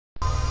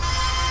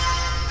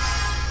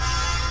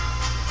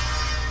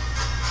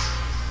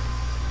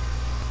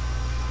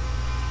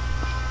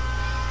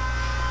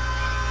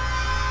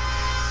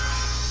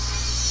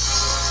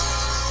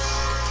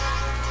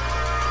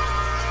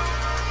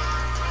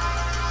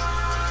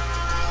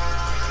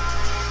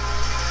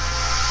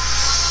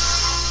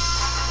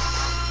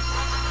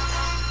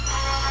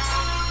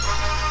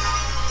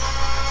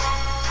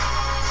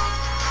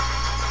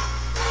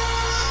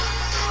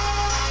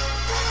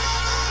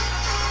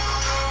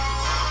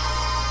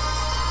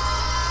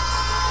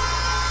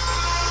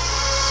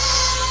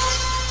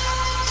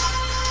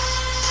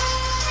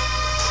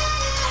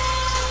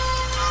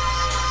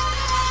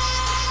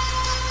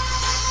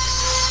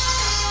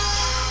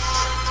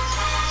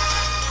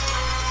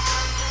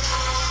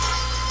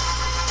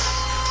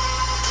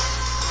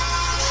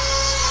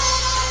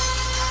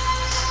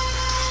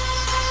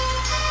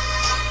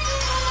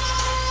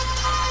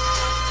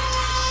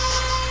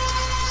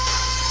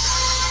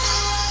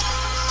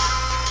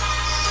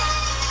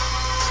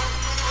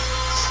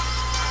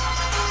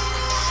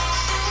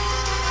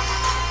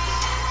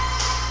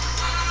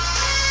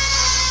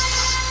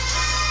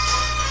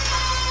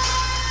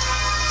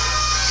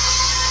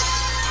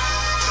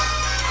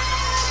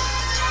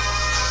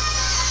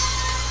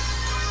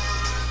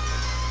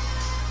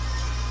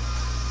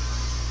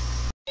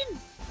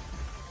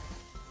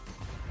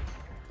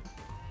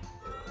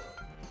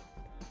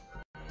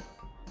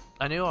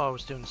I knew I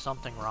was doing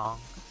something wrong.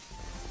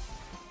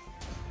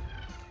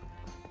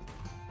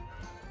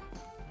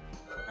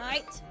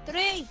 Right,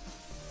 3,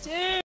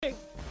 2,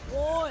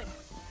 1.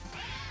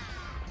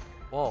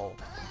 Whoa.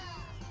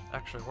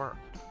 Actually worked.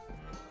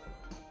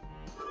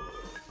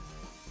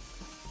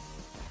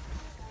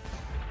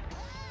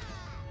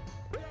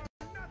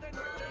 Nothing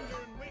but ginger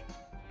and wheat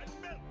and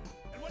milk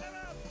and whatever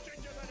else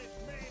gingerbread is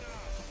made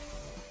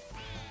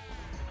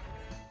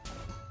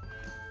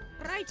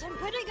of. Right, I'm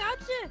putting out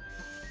the...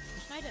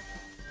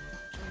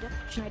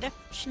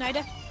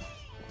 Schneider.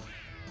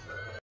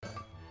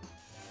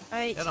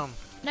 Right. Get him.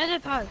 Another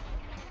pal.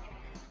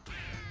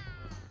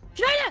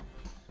 Schneider!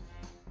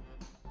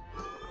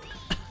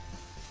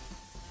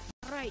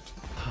 Right.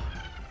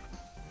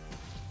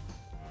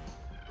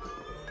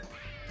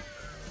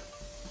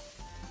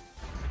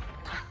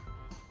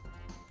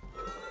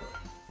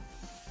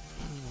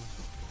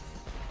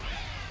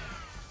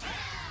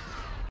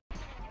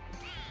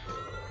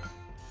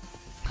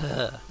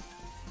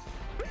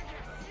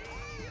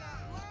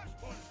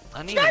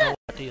 I need to know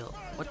what deal.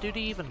 What do they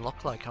even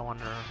look like? I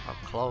wonder up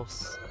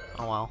close.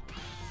 Oh well.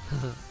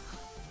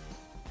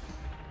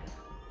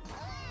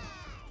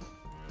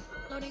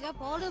 Loading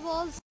up all the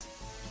balls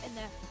in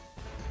there.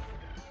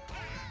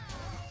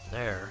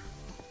 There.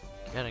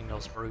 Getting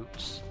those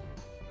brutes.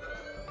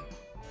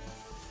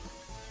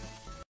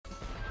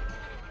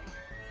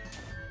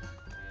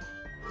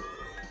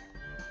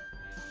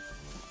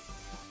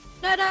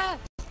 Schneider!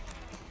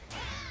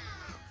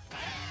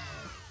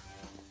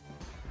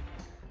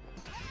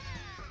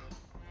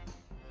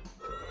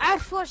 I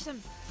force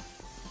him.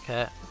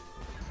 Okay.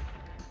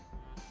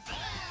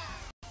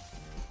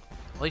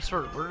 At least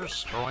we're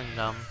destroying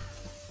them.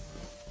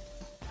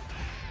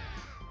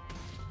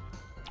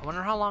 I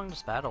wonder how long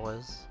this battle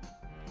is.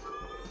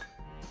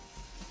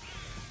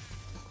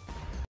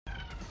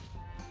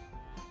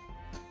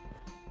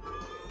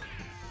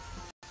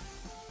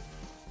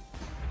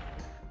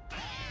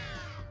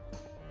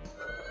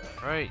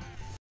 Right.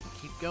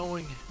 Keep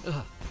going.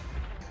 Ugh.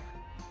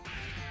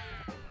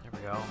 There we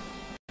go.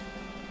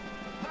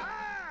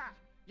 Ah!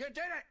 You did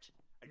it!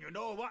 And you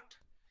know what?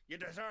 You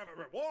deserve a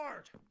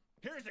reward.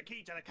 Here's the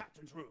key to the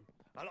captain's room.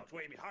 I locked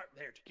away my harp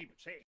there to keep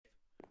it safe.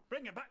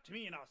 Bring it back to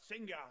me and I'll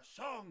sing you a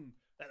song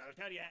that'll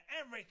tell you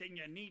everything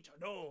you need to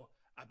know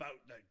about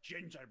the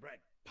gingerbread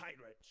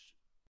pirates.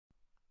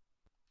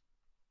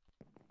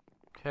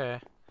 Okay.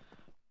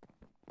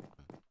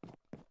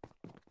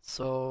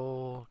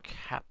 So,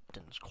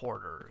 captain's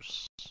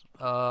quarters.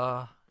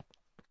 Do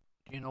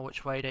you know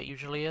which way that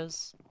usually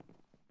is?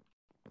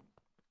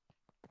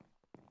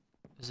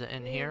 Is it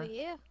in here?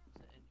 Yeah.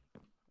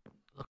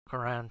 Look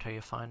around till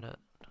you find it.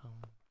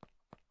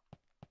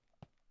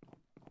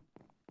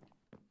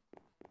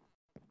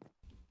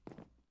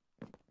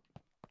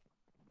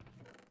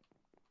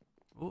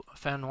 Ooh, I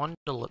found one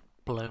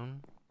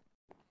balloon.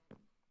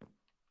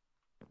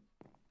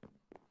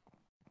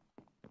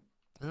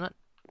 Isn't it?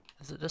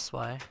 Is it this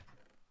way?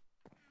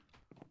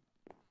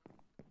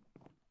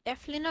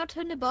 Definitely not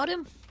on the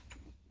bottom.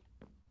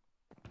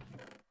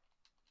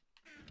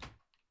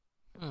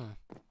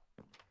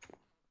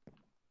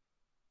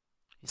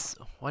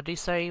 What did he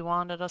say he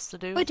wanted us to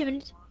do? Wait a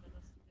minute.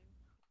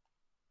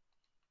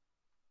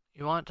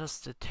 You want us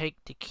to take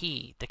the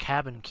key, the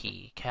cabin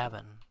key,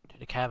 to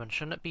the cabin.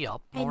 Shouldn't it be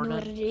up I more know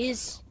what than? it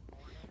is.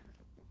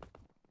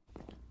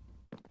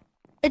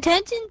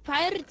 Attention,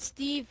 Pirate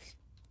Steve.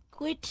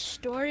 Quit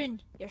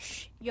storing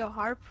your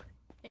harp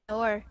in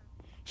our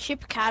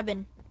ship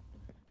cabin.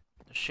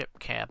 The ship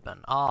cabin.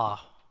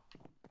 Ah,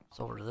 it's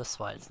over this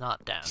way. It's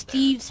not down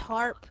Steve's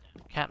harp.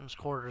 there. Captain's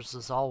quarters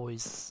is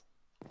always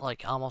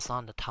like almost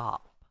on the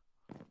top.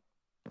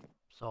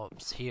 So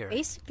it's here.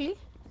 Basically.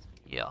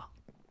 Yeah.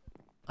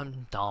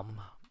 I'm dumb.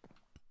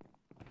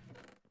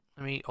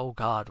 Oh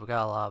god, we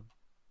got a lot of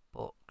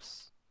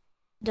books.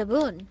 The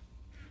boon.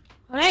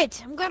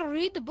 Alright, I'm gonna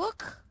read the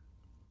book.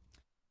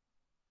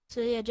 So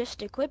you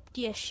just equipped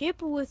your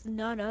ship with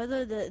none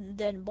other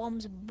than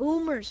bombs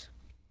boomers.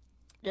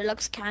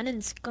 Deluxe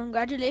cannons.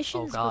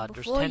 Congratulations. Oh god, but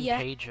there's before 10 you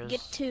pages.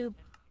 get to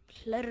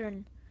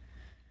Plutterin,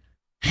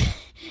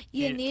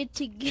 you need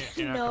to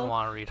You're not gonna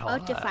want to read all how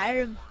to that.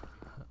 fire him.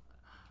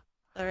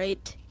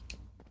 Alright.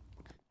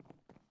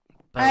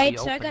 But we Alright,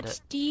 so I opened got it.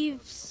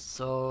 Steve's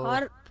So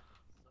harp.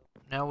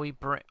 now we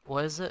bring.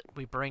 What is it?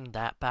 We bring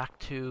that back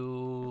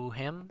to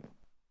him.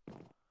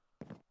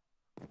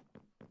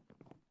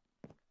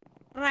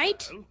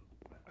 Right? Well,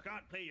 I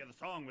can't play you the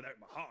song without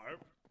my harp.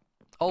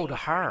 Oh, the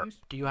harp.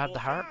 Friends, Do you have the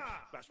harp?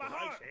 That's what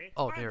I say.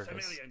 Oh, I'm there it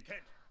is. Civilian Kid.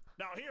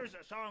 Now here's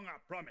the song I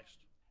promised.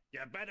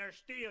 You better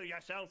steel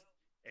yourself.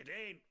 It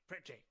ain't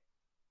pretty.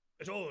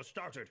 It all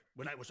started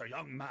when I was a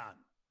young man,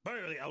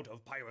 barely out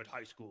of pirate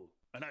high school,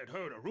 and I'd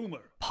heard a rumor.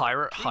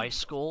 Pirate high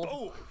school?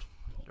 Gold.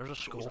 There's a Goes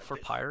school like for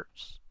this.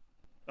 pirates?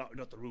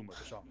 Not the rumor,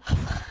 the song.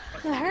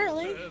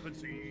 Apparently. Seven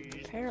seas,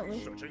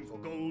 Apparently. searching for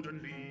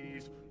golden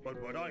lees,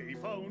 but what I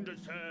found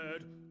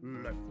instead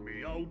left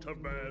me out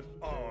of breath.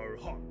 Our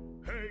heart,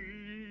 hey,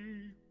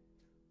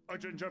 a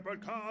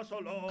gingerbread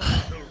castle on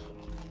the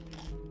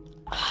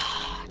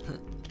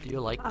Do you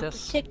like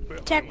this?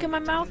 Tic tac in my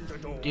mouth.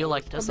 Do you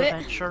like this A bit.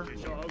 adventure?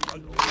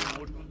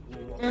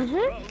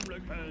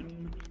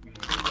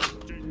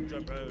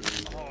 Gingerbread,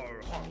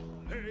 har, har,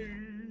 hey.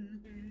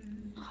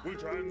 We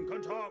drank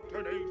and talked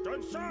and ate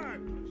and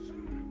sang.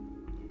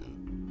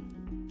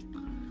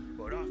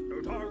 But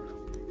after dark,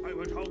 I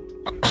went out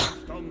and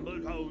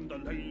stumbled down the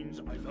lanes.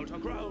 I felt a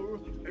growl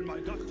in my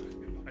gut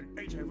and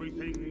ate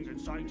everything in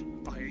sight.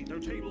 I ate their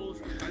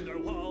tables and their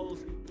walls,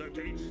 their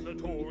gates, their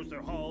doors,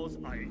 their halls.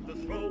 I ate the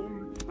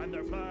throne and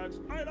their flags.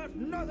 I left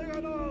nothing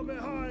at all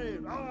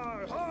behind.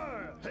 Har,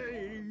 har,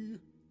 hey.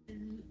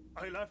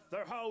 I left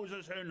their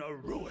houses in a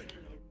ruin.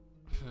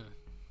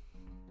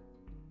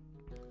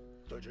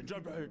 The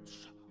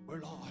gingerbreads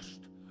were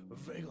lost.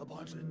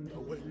 Vagabonds in the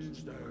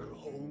winds, their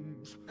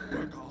homes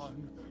were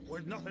gone,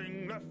 with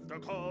nothing left to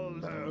call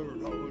their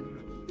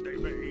own. They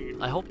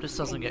made I hope this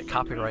doesn't get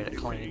copyrighted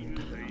claimed.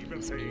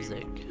 This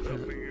music. the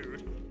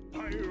feared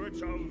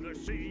pirates of the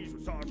seas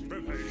sought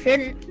revenge.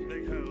 Shouldn't.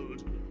 They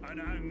held an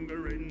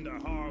anger in their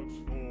hearts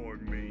for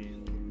me,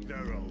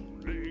 their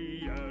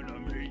only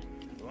enemy.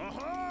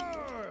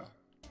 Aha!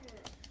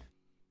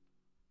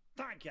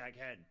 Thank you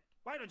again.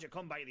 Why don't you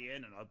come by the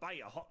inn and I'll buy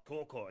you a hot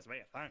cocoa as a way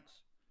of thanks.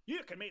 You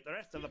can meet the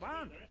rest of the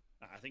band.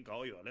 I think I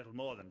owe you a little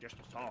more than just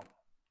a song.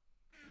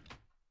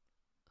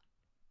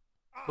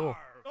 Cool.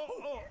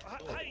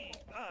 Hi.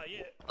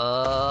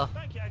 Uh,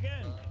 Thank you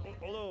again.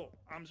 Although,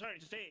 I'm sorry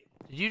to say,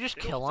 did you just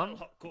they don't kill sell him?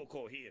 hot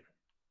cocoa here.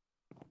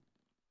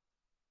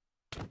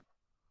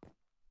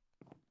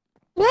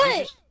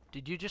 What?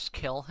 Did you just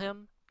kill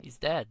him? He's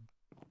dead.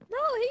 No,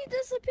 he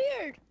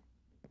disappeared.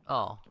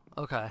 Oh,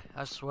 okay.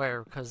 I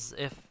swear, because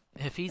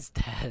if he's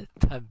dead,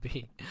 that'd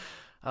be...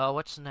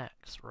 what's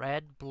next?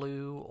 Red,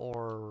 blue,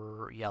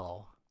 or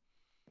yellow?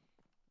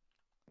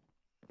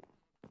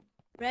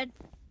 Red.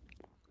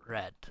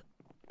 Red.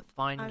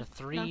 Find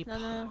three...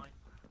 No.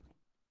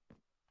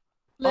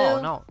 Oh,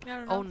 Blue. no.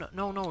 No.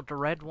 Oh, no, the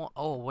red one...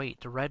 Oh,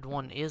 wait, the red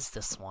one is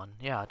this one.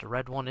 Yeah, the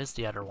red one is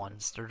the other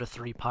ones. They're the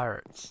 3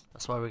 pirates.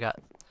 That's why we got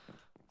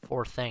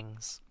 4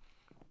 things.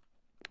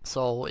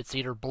 So, it's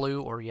either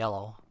blue or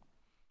yellow.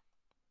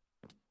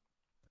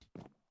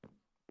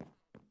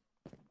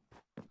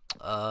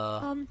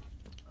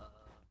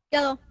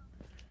 Yellow.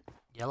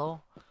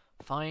 Yellow?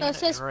 Find It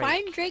says Drake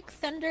find Drake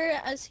Thunder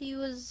as he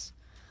was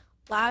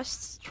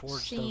last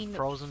towards seen the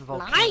frozen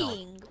volcano.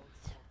 flying.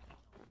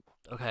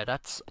 Okay,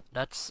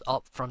 that's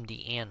up from the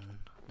inn,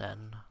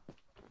 then.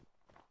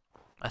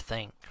 I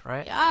think,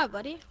 right? Yeah,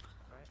 buddy.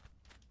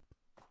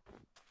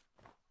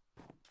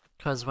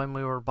 Because when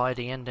we were by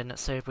the inn, didn't it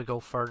say if we go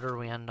further,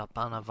 we end up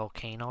on a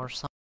volcano or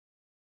something?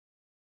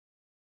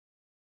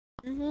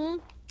 I'm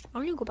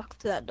gonna go back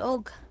to that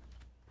dog.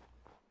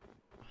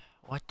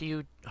 What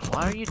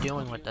are you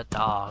doing with the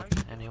dog,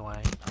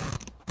 anyway?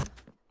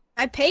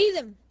 I pay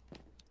them.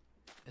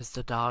 Is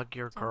the dog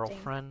your Something.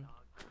 girlfriend?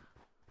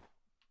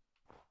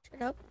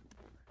 Shut up.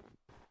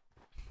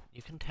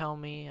 You can tell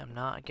me, I'm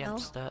not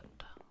against it.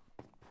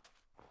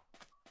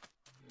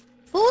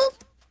 Fool?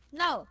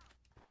 No.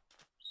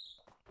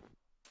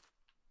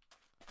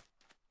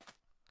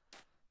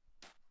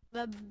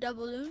 The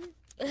balloon?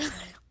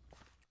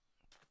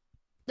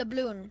 The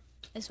balloon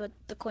is what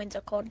the coins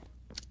are called.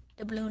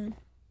 The balloon.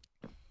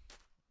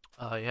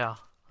 Yeah,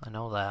 I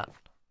know that.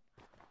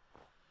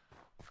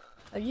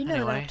 Oh, you know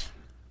Anyway. that.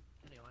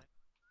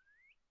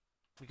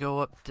 We go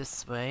up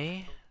this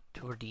way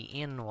to where the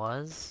inn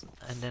was,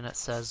 and then it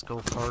says go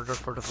further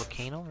for the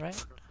volcano,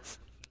 right?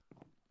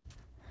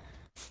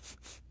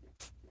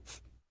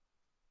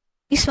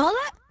 You smell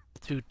that?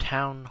 To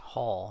town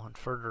hall and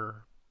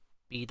further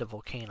be the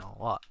volcano.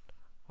 What?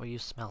 What are you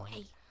smelling?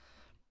 Hey.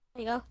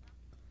 There you go.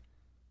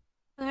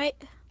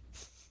 Alright.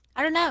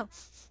 I don't know.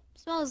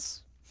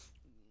 Smells.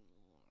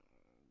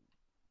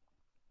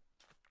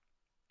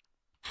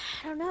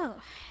 I don't know.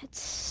 It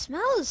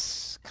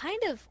smells kind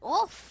of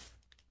off.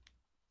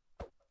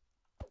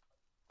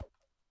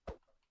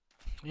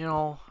 You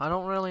know, I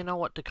don't really know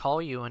what to call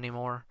you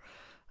anymore.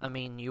 I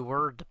mean, you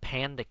were the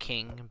Panda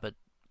King, but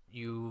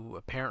you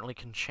apparently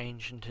can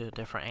change into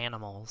different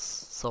animals.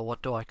 So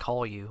what do I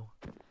call you?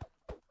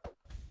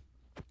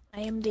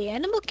 I am the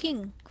Animal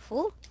King,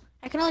 fool.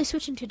 I can only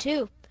switch into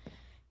 2.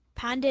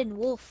 Panda and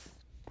wolf.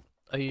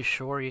 Are you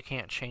sure you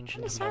can't change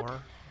What is into that?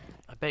 more?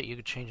 I bet you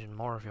could change into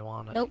more if you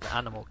wanted. Nope.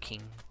 Animal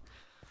King.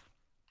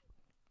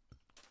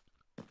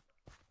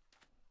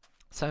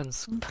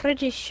 Sounds... I'm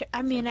pretty sure.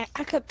 I mean, I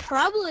could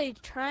probably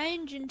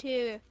change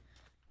into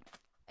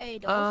a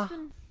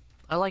dolphin.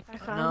 I like... I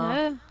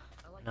can't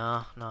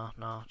know.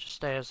 No. Just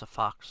stay as a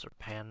fox or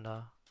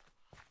panda.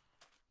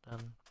 Then...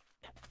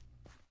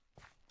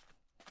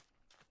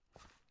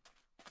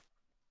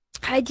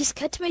 I just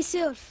cut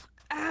myself.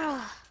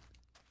 Ah.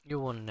 You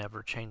would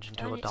never change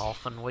into Darn a it.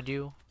 dolphin, would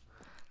you?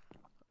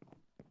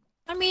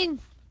 I mean,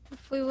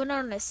 if we went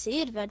on a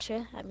sea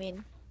adventure, I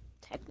mean,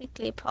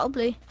 technically,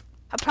 probably.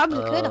 I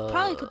probably could. I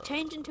probably could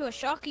change into a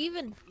shark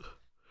even.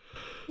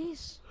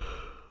 Jeez.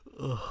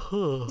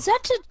 Is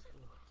that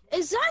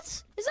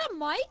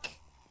Mike?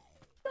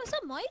 No, is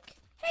that Mike?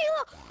 Hey,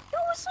 look. Yo,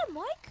 what's up,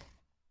 Mike?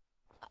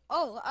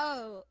 Oh.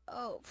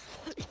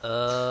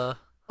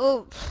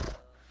 Oh,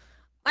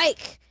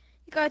 Mike,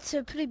 you got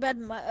a pretty bad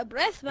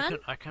breath, man.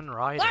 I can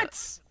ride What?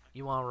 it.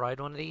 You wanna ride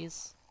one of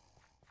these?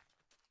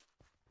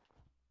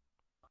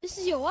 This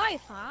is your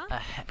wife, huh?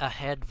 A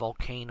head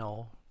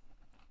volcano.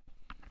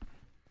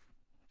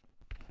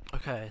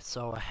 Okay,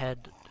 so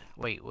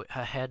wait,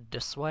 a head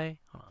this way?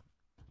 Hold on.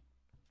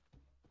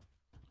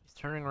 He's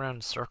turning around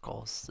in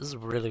circles. This is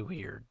really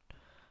weird.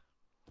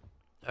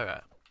 Okay.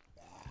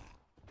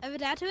 Over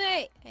that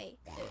way. Hey,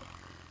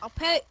 I'll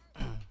pay.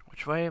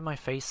 Which way am I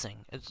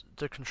facing?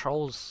 The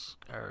controls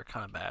are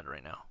kind of bad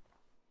right now.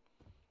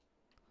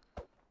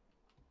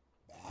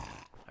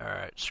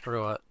 Alright,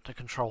 screw it. The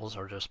controls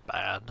are just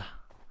bad.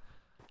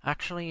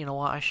 Actually, you know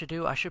what I should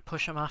do? I should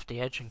push him off the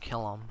edge and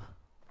kill him.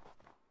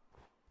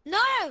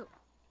 No!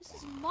 This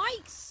is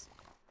Mike's.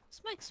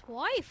 It's Mike's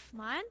wife,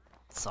 man.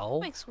 So?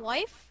 Mike's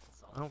wife.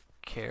 I don't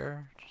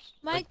care. Just,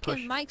 Mike push,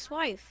 and Mike's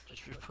wife.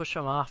 just push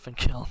him off and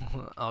kill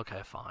him.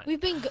 Okay, fine. We've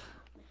been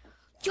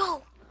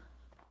Yo!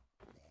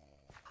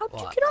 How'd you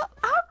What? get up?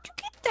 How'd you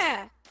get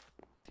there?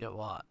 Get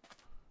what?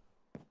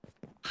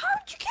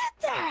 How'd you get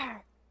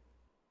there?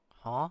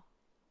 Huh?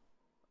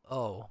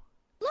 Oh.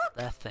 Look!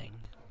 That thing.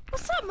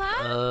 What's up, man?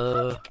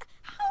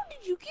 How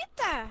did you get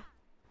there?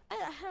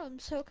 I'm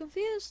so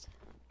confused.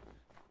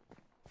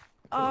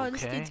 Oh,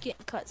 this Okay. dude's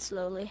getting cut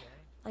slowly.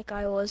 Like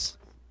I was.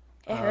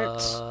 It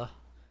hurts.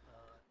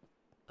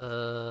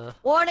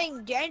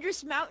 Warning,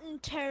 dangerous mountain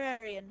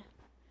terrarian.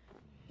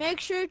 Make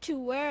sure to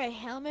wear a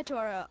helmet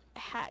or a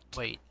hat.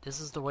 Wait, this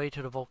is the way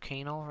to the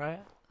volcano,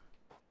 right?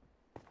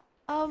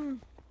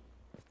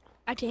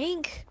 I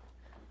think.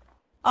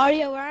 Are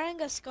you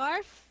wearing a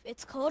scarf?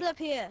 It's cold up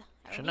here.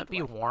 Shouldn't it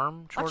be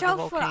warm towards Watch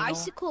the out for volcano?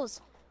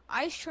 icicles,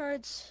 ice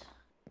shards,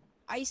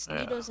 ice Yeah.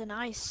 needles, and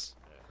ice.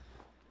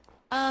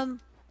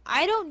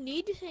 I don't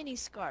need any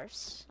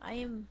scarves. I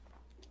am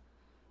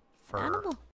Fur. animal.